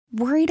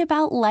Worried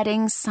about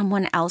letting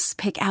someone else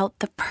pick out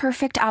the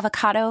perfect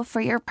avocado for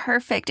your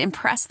perfect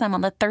impress them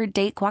on the third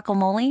date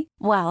guacamole?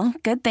 Well,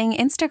 good thing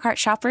Instacart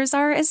shoppers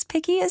are as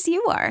picky as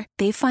you are.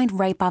 They find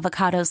ripe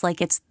avocados like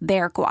it's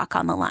their guac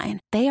on the line.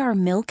 They are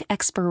milk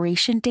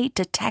expiration date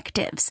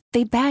detectives.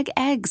 They bag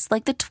eggs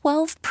like the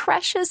 12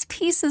 precious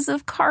pieces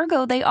of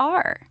cargo they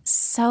are.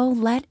 So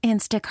let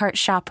Instacart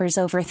shoppers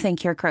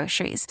overthink your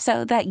groceries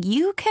so that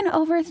you can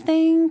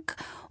overthink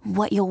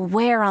what you'll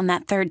wear on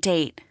that third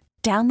date.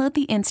 Download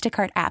the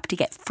Instacart app to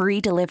get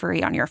free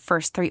delivery on your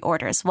first 3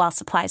 orders while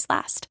supplies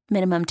last.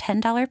 Minimum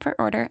 $10 per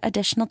order.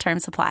 Additional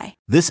terms apply.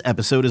 This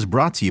episode is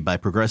brought to you by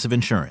Progressive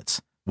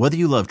Insurance. Whether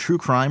you love true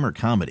crime or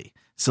comedy,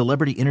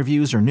 celebrity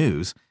interviews or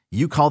news,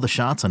 you call the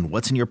shots on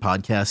what's in your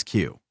podcast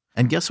queue.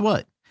 And guess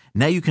what?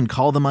 Now you can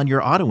call them on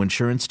your auto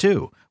insurance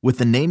too with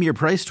the Name Your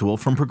Price tool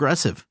from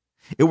Progressive.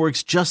 It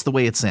works just the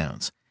way it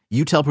sounds.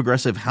 You tell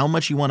Progressive how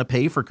much you want to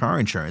pay for car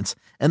insurance,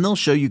 and they'll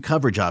show you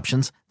coverage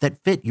options that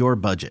fit your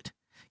budget.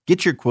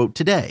 Get your quote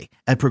today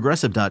at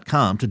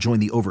Progressive.com to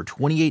join the over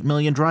 28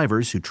 million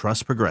drivers who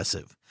trust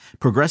Progressive.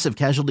 Progressive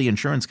Casualty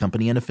Insurance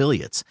Company and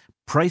Affiliates.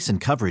 Price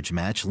and coverage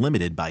match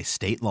limited by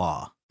state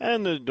law.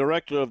 And the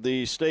director of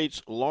the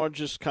state's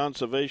largest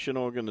conservation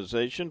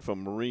organization for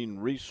marine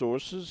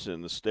resources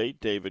in the state,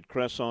 David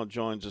Cresson,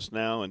 joins us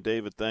now. And,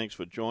 David, thanks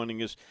for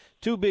joining us.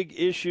 2 big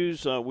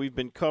issues we've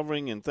been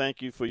covering, and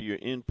thank you for your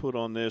input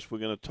on this. We're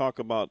going to talk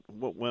about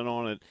what went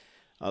on at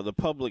the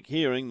public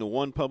hearing, the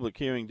one public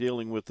hearing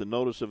dealing with the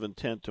notice of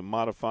intent to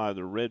modify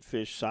the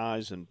redfish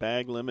size and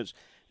bag limits.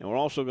 And we're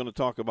also going to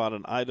talk about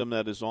an item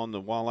that is on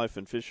the Wildlife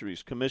and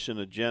Fisheries Commission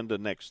agenda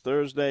next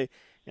Thursday,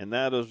 and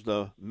that is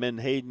the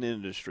Menhaden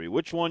industry.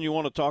 Which one you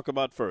want to talk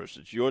about first?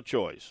 It's your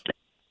choice.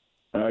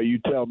 You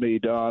tell me,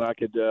 Don.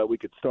 We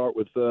could start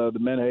with the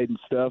Menhaden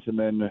stuff and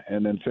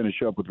then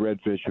finish up with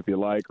redfish if you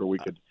like, or we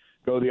could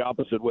go the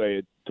opposite way.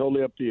 It's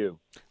totally up to you.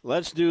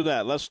 Let's do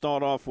that. Let's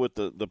start off with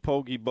the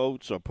Pogy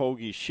boats, or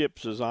Pogy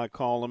ships as I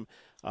call them.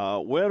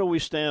 Where do we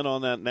stand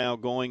on that now,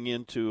 going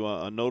into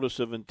a notice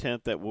of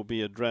intent that will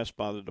be addressed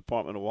by the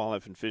Department of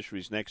Wildlife and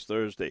Fisheries next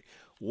Thursday?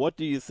 What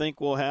do you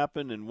think will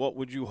happen, and what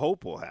would you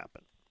hope will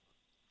happen?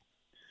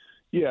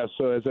 Yeah,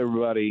 so as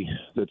everybody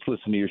that's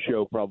listening to your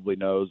show probably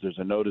knows, there's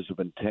a notice of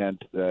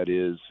intent that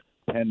is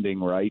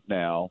pending right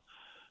now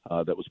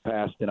that was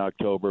passed in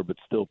October but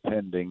still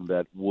pending,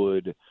 that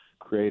would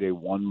create a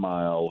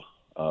 1-mile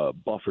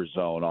buffer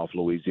zone off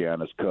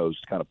Louisiana's coast,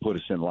 kind of put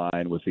us in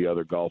line with the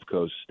other Gulf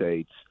Coast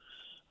states.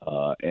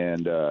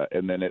 And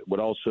then it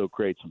would also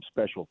create some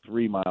special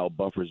 3-mile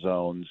buffer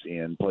zones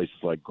in places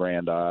like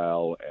Grand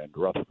Isle and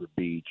Rutherford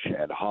Beach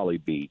and Holly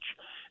Beach.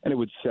 And it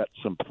would set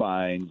some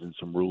fines and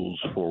some rules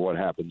for what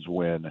happens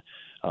when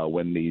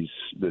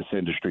this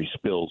industry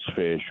spills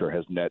fish or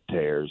has net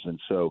tears. And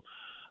so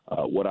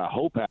what I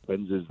hope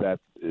happens is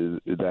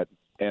that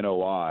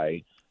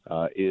NOI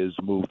is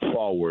moved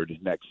forward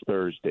next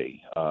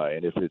Thursday.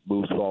 And if it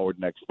moves forward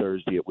next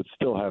Thursday, it would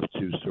still have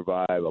to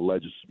survive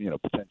a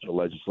potential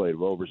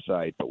legislative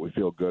oversight, but we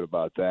feel good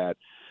about that.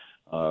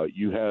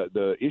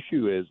 The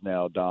issue is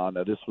now, Don,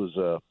 this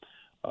was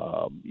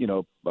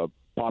a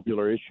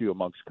popular issue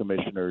amongst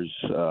commissioners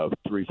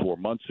 3-4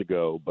 months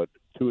ago, but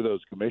 2 of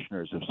those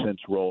commissioners have since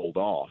rolled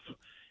off,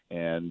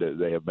 and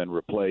they have been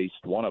replaced.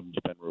 One of them's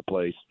been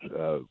replaced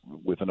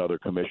with another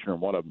commissioner,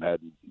 and one of them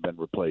hadn't been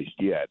replaced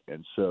yet.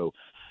 And so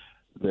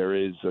there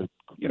is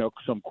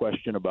some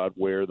question about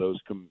where those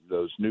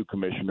new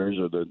commissioners,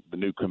 or the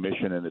new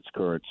commission in its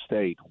current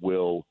state,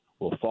 will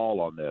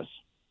fall on this.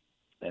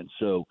 And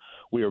so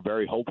we are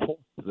very hopeful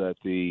that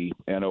the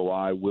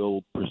NOI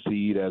will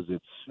proceed as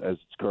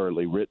it's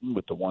currently written,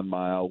 with the 1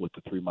 mile, with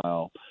the 3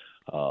 mile,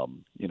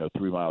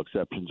 3 mile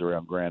exceptions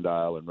around Grand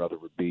Isle and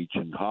Rutherford Beach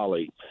and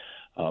Holly.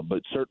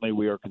 But certainly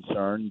we are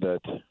concerned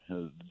that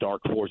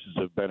dark forces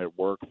have been at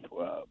work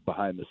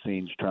behind the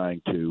scenes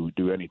trying to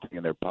do anything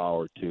in their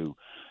power to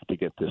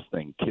get this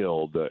thing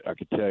killed. I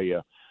could tell you,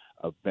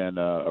 I've been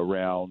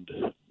around,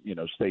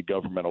 state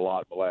government a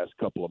lot in the last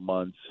couple of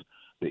months.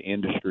 The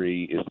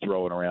industry is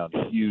throwing around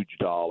huge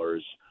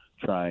dollars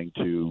trying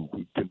to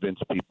convince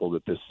people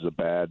that this is a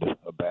bad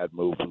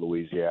move for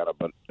Louisiana.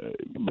 But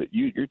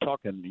you're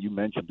talking, you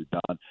mentioned it,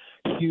 Don,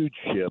 huge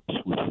ships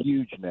with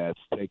huge nets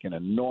taking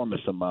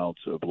enormous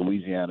amounts of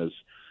Louisiana's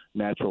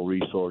natural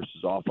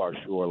resources off our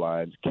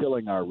shorelines,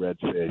 killing our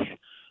redfish,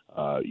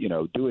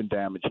 doing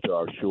damage to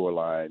our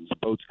shorelines,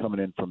 boats coming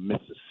in from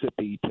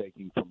Mississippi,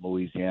 taking from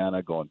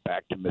Louisiana, going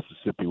back to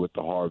Mississippi with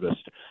the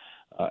harvest.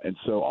 And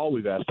so all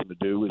we've asked them to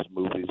do is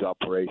move these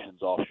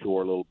operations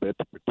offshore a little bit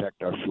to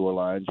protect our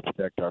shorelines,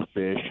 protect our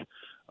fish,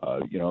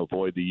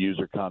 avoid the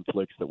user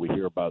conflicts that we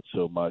hear about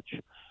so much.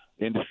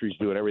 The industry's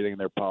doing everything in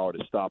their power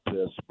to stop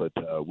this, but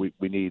we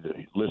need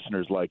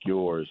listeners like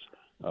yours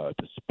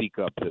to speak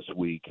up this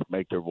week,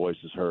 make their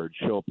voices heard,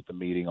 show up at the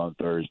meeting on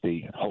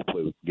Thursday, and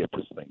hopefully we can get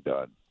this thing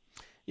done.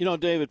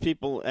 David,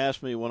 people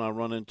ask me when I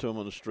run into them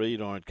on the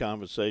street or in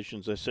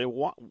conversations, they say,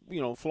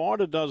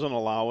 Florida doesn't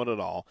allow it at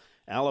all.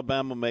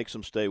 Alabama makes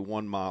them stay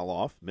 1 mile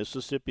off.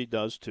 Mississippi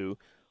does too.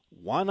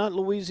 Why not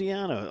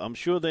Louisiana? I'm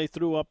sure they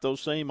threw up those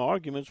same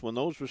arguments when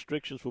those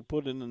restrictions were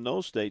put in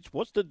those states.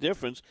 What's the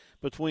difference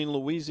between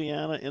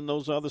Louisiana and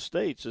those other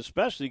states,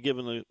 especially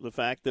given the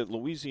fact that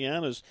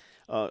Louisiana's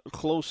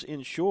close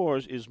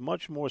inshores is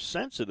much more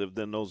sensitive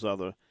than those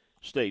other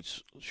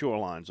states'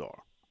 shorelines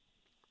are?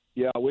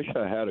 Yeah, I wish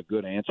I had a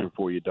good answer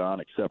for you, Don,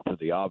 except for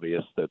the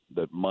obvious that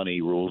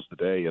money rules the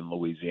day in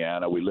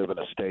Louisiana. We live in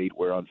a state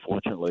where,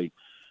 unfortunately,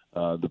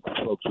 the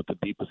folks with the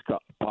deepest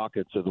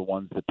pockets are the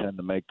ones that tend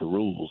to make the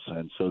rules,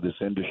 and so this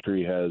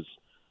industry has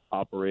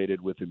operated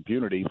with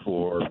impunity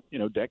for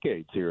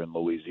decades here in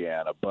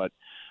Louisiana. But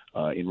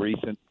in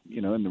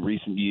the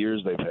recent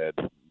years, they had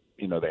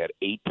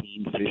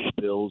 18 fish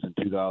spills in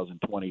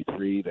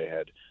 2023. They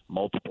had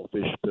multiple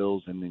fish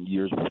spills in the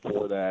years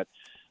before that.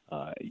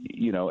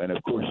 And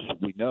of course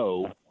we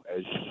know,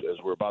 as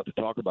we're about to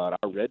talk about,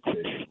 our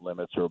redfish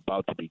limits are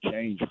about to be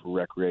changed for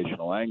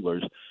recreational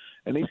anglers.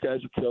 And these guys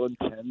are killing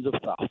tens of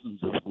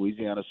thousands of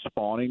Louisiana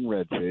spawning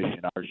redfish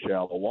in our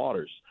shallow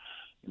waters.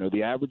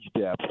 The average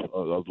depth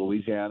of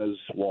Louisiana's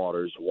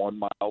waters 1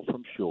 mile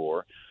from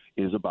shore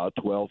is about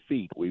 12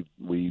 feet. We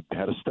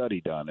had a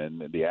study done,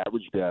 and the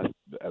average depth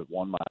at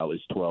 1 mile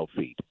is 12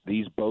 feet.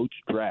 These boats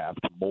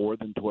draft more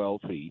than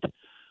 12 feet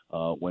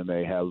when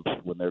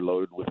they're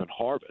loaded with a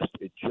harvest.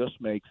 It just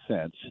makes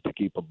sense to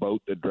keep a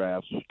boat that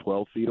drafts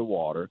 12 feet of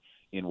water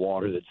in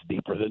water that's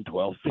deeper than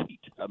 12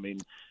 feet. I mean,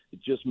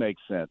 it just makes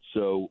sense.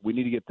 So we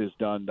need to get this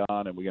done,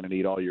 Don, and we're going to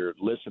need all your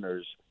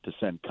listeners to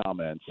send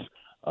comments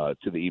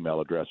to the email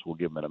address. We'll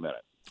give them in a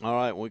minute. All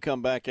right, when we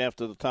come back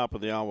after the top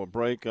of the hour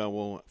break,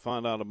 we'll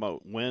find out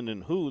about when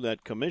and who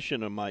that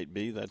commissioner might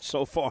be that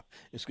so far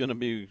is going to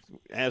be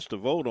asked to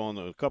vote on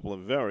a couple of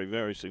very,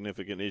 very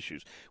significant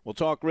issues. We'll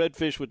talk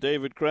redfish with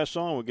David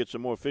Cresson. We'll get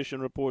some more fishing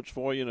reports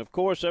for you. And, of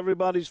course,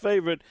 everybody's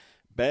favorite,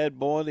 bad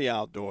boy of the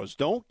outdoors.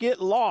 Don't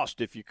get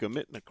lost if you're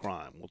committing a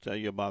crime. We'll tell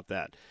you about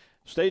that.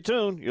 Stay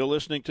tuned. You're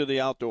listening to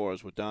The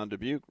Outdoors with Don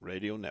Dubuque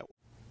Radio Network.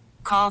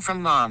 Call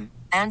from mom.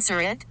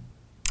 Answer it.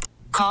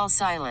 Call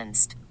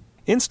silenced.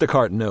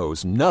 Instacart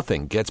knows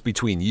nothing gets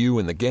between you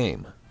and the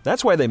game.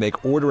 That's why they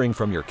make ordering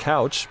from your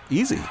couch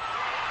easy.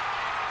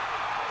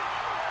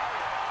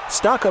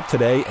 Stock up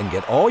today and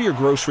get all your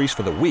groceries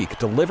for the week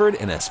delivered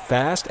in as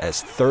fast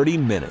as 30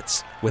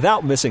 minutes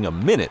without missing a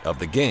minute of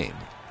the game.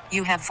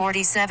 You have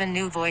 47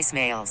 new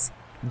voicemails.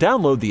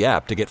 Download the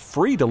app to get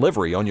free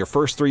delivery on your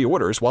first 3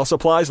 orders while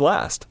supplies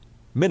last.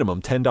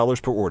 Minimum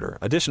 $10 per order.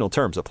 Additional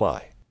terms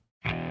apply.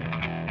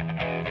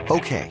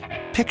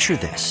 Okay, picture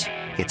this.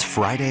 It's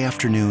Friday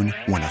afternoon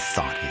when a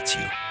thought hits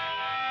you.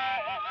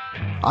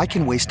 I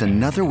can waste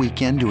another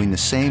weekend doing the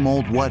same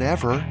old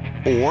whatever,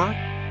 or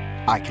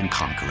I can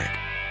conquer it.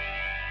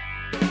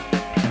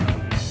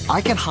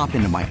 I can hop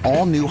into my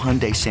all-new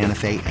Hyundai Santa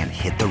Fe and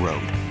hit the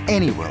road.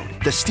 Any road.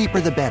 The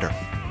steeper, the better.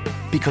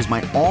 Because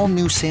my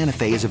all-new Santa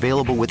Fe is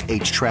available with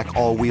H-Track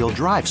all-wheel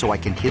drive, so I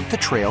can hit the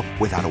trail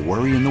without a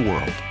worry in the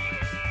world.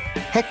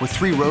 Heck, with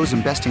 3 rows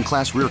and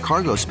best-in-class rear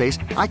cargo space,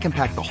 I can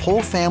pack the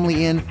whole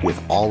family in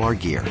with all our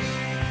gear.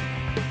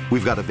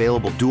 We've got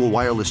available dual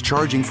wireless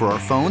charging for our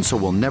phones, so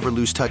we'll never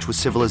lose touch with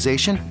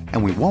civilization,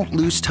 and we won't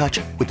lose touch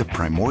with the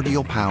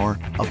primordial power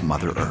of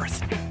Mother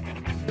Earth.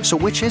 So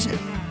which is it?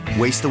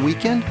 Waste the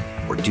weekend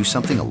or do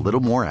something a little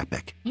more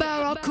epic?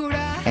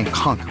 And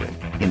conquer it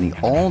in the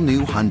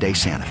all-new Hyundai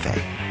Santa Fe.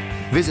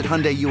 Visit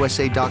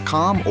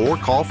HyundaiUSA.com or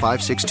call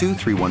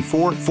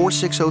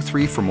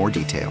 562-314-4603 for more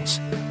details.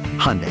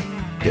 Hyundai,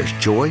 there's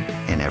joy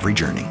in every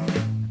journey.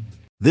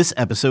 This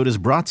episode is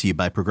brought to you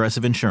by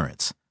Progressive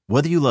Insurance.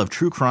 Whether you love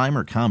true crime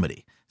or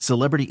comedy,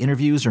 celebrity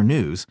interviews or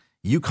news,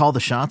 you call the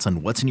shots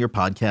on what's in your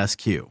podcast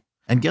queue.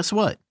 And guess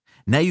what?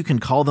 Now you can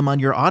call them on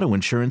your auto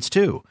insurance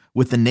too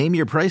with the Name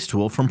Your Price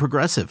tool from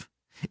Progressive.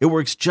 It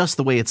works just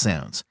the way it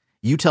sounds.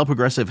 You tell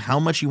Progressive how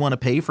much you want to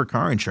pay for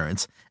car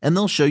insurance, and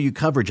they'll show you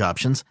coverage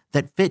options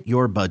that fit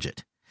your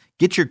budget.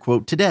 Get your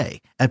quote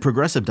today at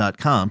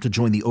Progressive.com to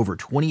join the over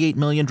 28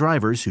 million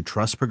drivers who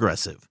trust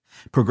Progressive.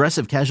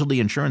 Progressive Casualty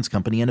Insurance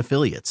Company and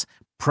Affiliates.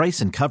 Price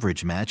and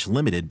coverage match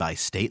limited by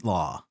state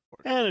law.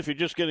 And if you're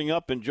just getting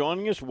up and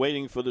joining us,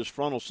 waiting for this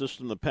frontal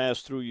system to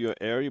pass through your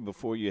area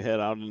before you head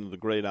out into the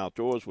great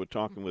outdoors, we're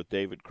talking with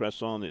David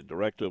Cresson, the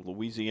director of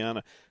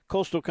Louisiana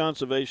Coastal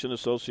Conservation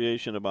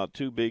Association, about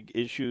 2 big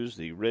issues: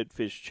 the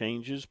redfish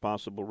changes,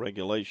 possible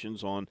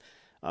regulations on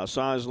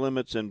size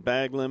limits and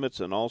bag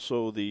limits, and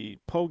also the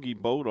Pogy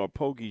boat or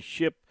Pogy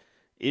ship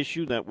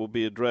issue that will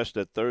be addressed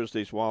at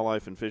Thursday's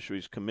Wildlife and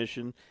Fisheries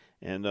Commission.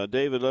 And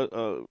David,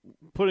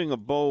 putting a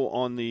bow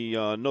on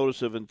the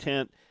notice of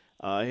intent,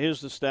 here's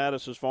the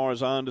status as far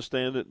as I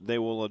understand it. They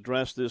will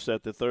address this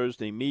at the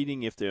Thursday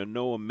meeting. If there are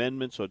no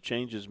amendments or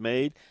changes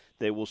made,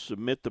 they will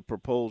submit the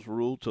proposed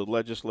rule to the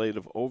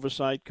Legislative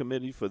Oversight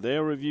Committee for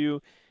their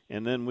review,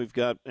 and then we've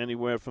got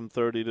anywhere from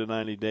 30 to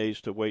 90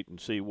 days to wait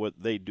and see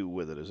what they do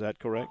with it. Is that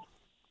correct?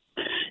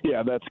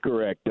 Yeah, that's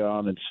correct,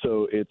 And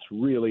so it's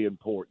really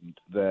important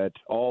that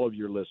all of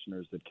your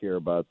listeners that care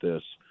about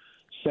this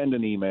send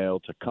an email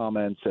to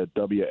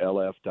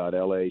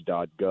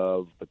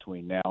comments@wlf.la.gov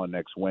between now and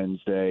next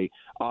Wednesday.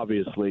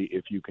 Obviously,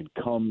 if you can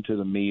come to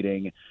the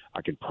meeting,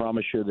 I can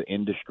promise you the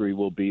industry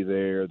will be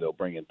there. They'll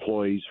bring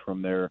employees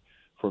from their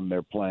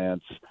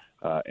plants,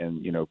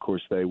 and of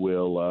course they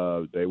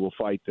will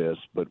fight this.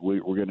 But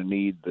we're going to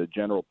need the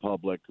general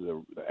public,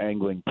 the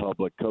angling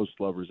public, coast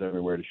lovers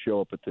everywhere to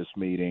show up at this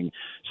meeting,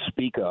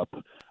 speak up,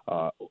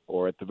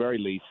 or at the very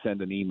least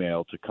send an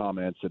email to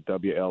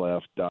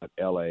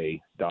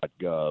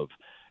comments@wlf.la.gov,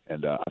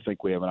 and I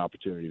think we have an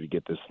opportunity to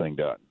get this thing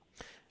done.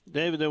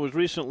 David, there was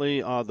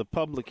recently the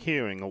public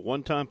hearing. A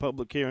one-time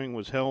public hearing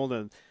was held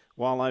at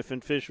Wildlife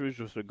and Fisheries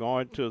with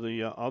regard to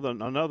the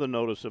another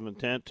notice of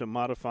intent to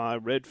modify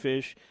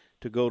redfish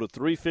to go to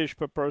 3 fish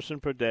per person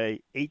per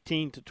day,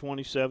 18 to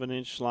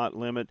 27-inch slot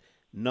limit.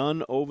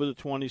 None over the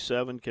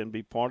 27 can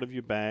be part of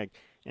your bag,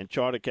 and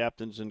charter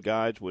captains and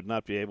guides would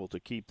not be able to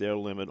keep their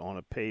limit on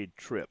a paid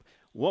trip.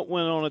 What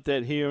went on at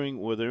that hearing?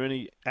 Were there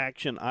any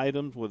action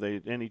items? Were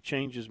there any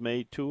changes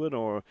made to it,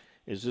 or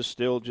is this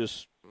still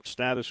just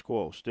status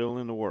quo, still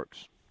in the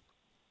works?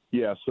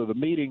 Yeah, so the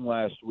meeting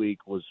last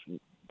week was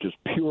just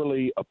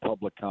purely a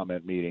public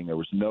comment meeting. There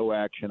was no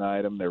action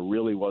item. There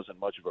really wasn't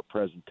much of a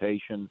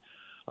presentation.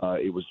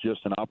 It was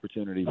just an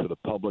opportunity for the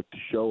public to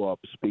show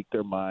up, speak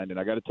their mind. And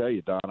I got to tell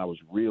you, Don, I was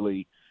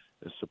really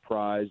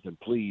surprised and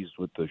pleased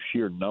with the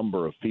sheer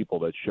number of people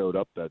that showed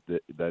up that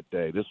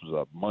day. This was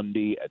a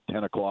Monday at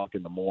 10 o'clock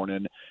in the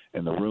morning,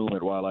 and the room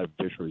at Wildlife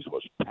and Fisheries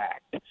was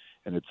packed.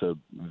 And it's a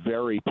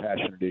very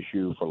passionate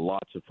issue for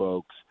lots of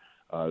folks.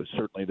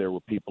 Certainly there were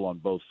people on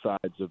both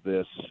sides of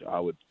this. I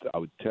would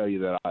tell you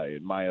that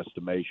in my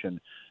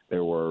estimation,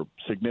 there were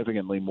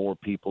significantly more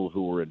people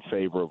who were in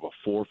favor of a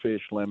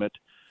 4-fish limit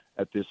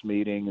at this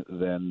meeting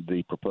than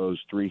the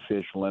proposed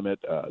 3-fish limit.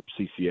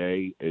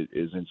 CCA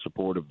is in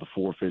support of the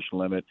 4-fish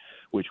limit,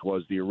 which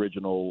was the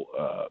original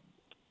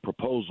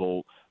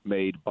proposal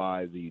made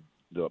by the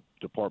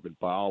department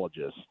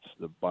biologists.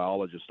 The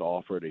biologists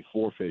offered a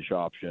 4-fish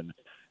option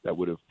that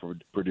would have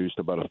produced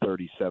about a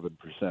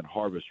 37%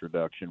 harvest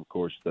reduction. Of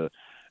course, the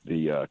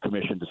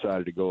commission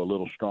decided to go a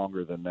little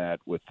stronger than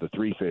that with the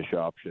 3-fish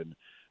option.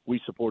 We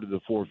supported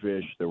the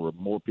 4-fish. There were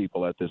more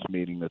people at this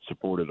meeting that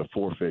supported a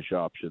 4-fish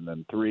option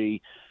than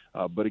 3.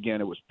 But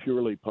again, it was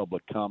purely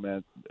public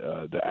comment.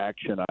 The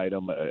action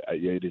item,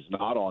 it is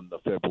not on the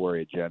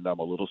February agenda. I'm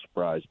a little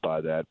surprised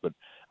by that, but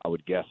I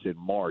would guess in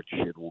March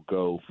it will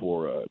go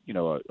for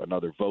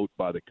another vote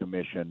by the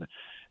commission,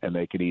 and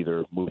they can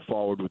either move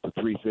forward with the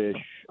 3-fish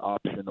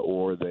option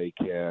or they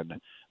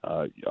can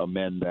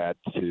amend that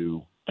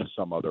to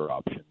some other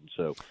option.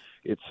 So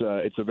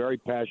it's a very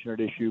passionate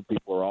issue.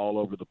 People are all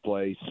over the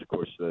place. Of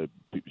course,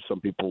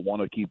 some people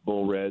want to keep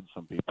bull reds.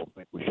 Some people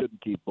think we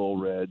shouldn't keep bull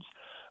reds.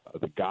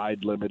 The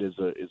guide limit is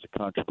a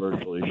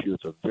controversial issue.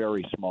 It's a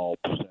very small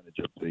percentage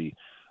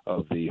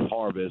of the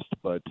harvest,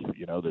 but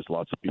there's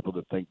lots of people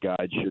that think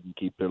guides shouldn't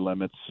keep their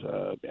limits,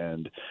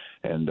 and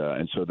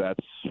so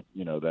that's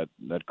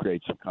that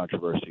creates some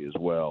controversy as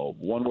well.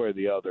 One way or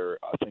the other,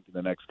 I think in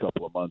the next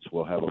couple of months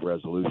we'll have a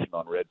resolution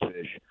on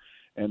redfish.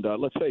 And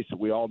let's face it,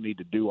 we all need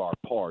to do our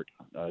part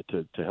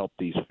to help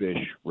these fish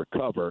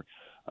recover.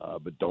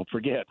 But don't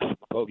forget,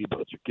 pogie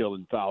boats are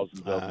killing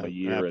thousands of them a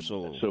year,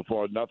 absolutely. And so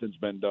far nothing's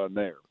been done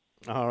there.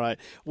 All right.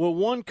 Well,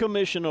 one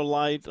commissioner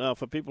light,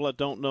 for people that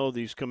don't know,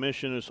 these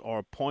commissioners are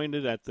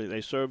appointed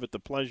they serve at the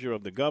pleasure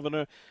of the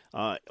governor.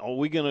 Are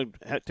we going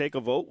to take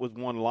a vote with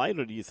one light,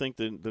 or do you think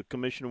the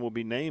commissioner will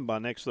be named by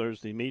next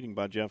Thursday meeting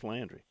by Jeff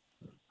Landry?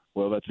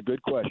 Well, that's a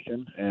good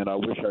question, and I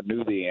wish I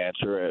knew the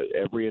answer.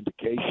 Every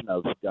indication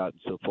I've gotten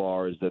so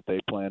far is that they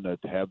plan to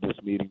have this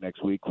meeting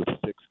next week with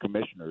 6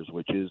 commissioners,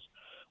 which is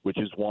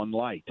one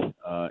light.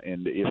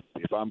 And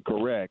if I'm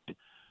correct,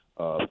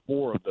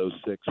 4 of those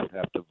 6 would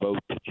have to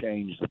vote to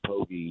change the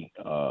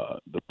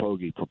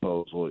Pogy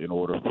proposal in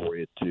order for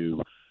it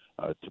to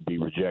be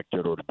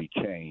rejected or to be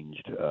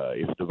changed.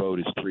 If the vote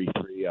is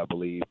 3-3, I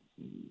believe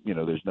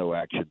there's no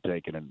action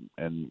taken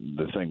and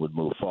the thing would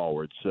move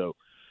forward. So.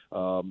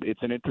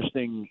 It's an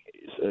interesting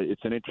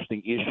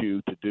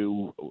issue to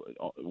do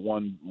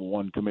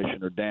one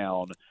commissioner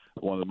down,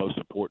 one of the most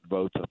important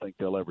votes I think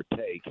they'll ever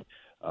take,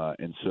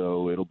 and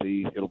so it'll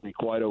be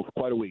quite a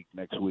week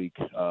next week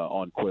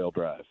on Quail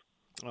Drive.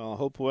 I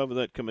hope whoever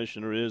that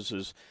commissioner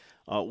is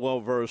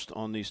well versed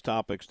on these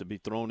topics to be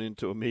thrown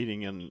into a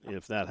meeting, and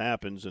if that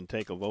happens, and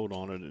take a vote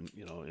on it, and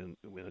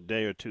in a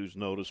day or two's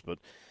notice, but.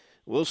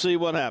 We'll see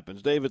what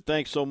happens. David,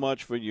 thanks so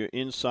much for your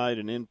insight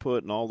and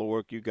input and all the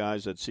work you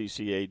guys at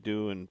CCA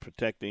do in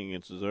protecting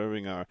and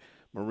preserving our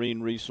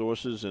marine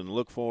resources, and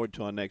look forward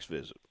to our next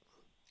visit.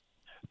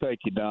 Thank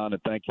you, Don,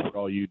 and thank you for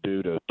all you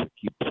do to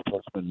keep the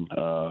sportsmen,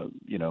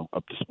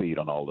 up to speed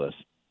on all this.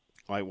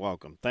 Quite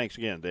welcome. Thanks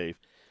again, Dave.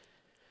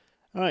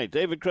 All right,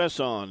 David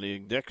Cresson, the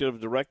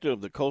Executive Director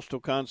of the Coastal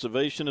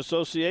Conservation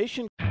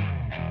Association.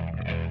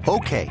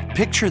 Okay,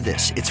 picture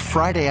this. It's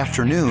Friday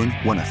afternoon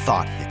when a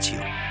thought hits you.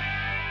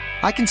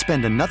 I can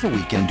spend another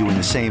weekend doing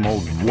the same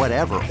old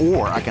whatever,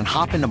 or I can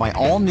hop into my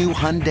all-new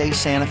Hyundai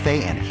Santa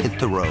Fe and hit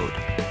the road.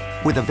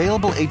 With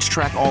available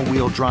H-Track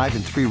all-wheel drive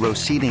and 3-row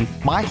seating,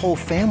 my whole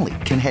family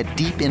can head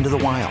deep into the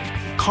wild.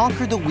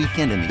 Conquer the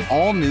weekend in the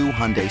all-new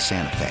Hyundai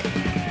Santa Fe.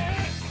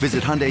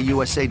 Visit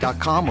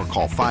HyundaiUSA.com or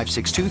call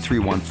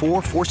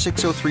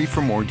 562-314-4603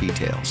 for more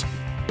details.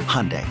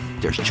 Hyundai,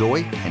 there's joy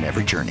in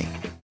every journey.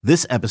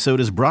 This episode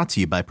is brought to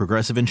you by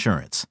Progressive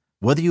Insurance.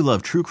 Whether you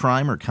love true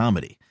crime or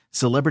comedy,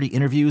 celebrity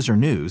interviews or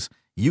news,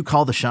 you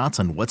call the shots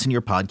on what's in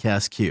your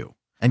podcast queue.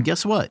 And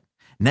guess what?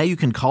 Now you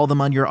can call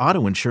them on your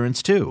auto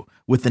insurance too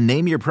with the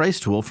Name Your Price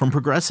tool from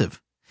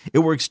Progressive. It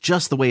works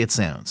just the way it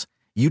sounds.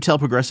 You tell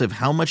Progressive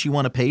how much you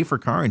want to pay for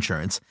car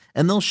insurance,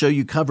 and they'll show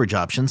you coverage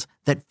options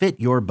that fit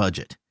your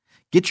budget.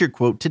 Get your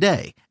quote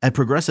today at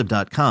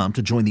Progressive.com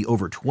to join the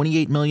over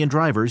 28 million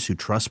drivers who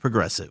trust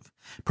Progressive.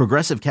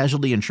 Progressive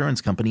Casualty Insurance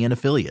Company and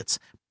Affiliates.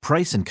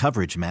 Price and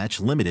coverage match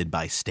limited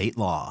by state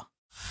law.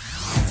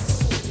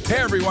 Hey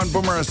everyone,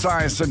 Boomer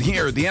Esiason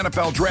here. The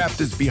NFL draft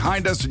is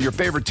behind us and your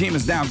favorite team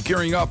is now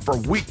gearing up for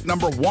week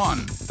number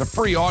 1. The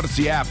free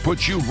Odyssey app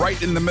puts you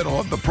right in the middle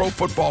of the pro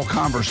football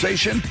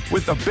conversation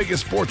with the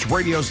biggest sports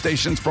radio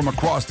stations from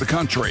across the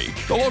country.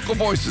 The local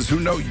voices who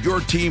know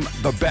your team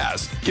the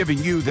best, giving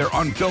you their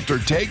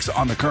unfiltered takes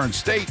on the current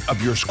state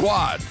of your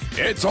squad.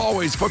 It's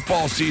always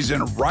football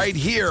season right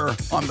here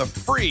on the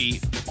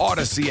free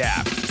Odyssey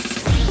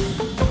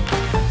app.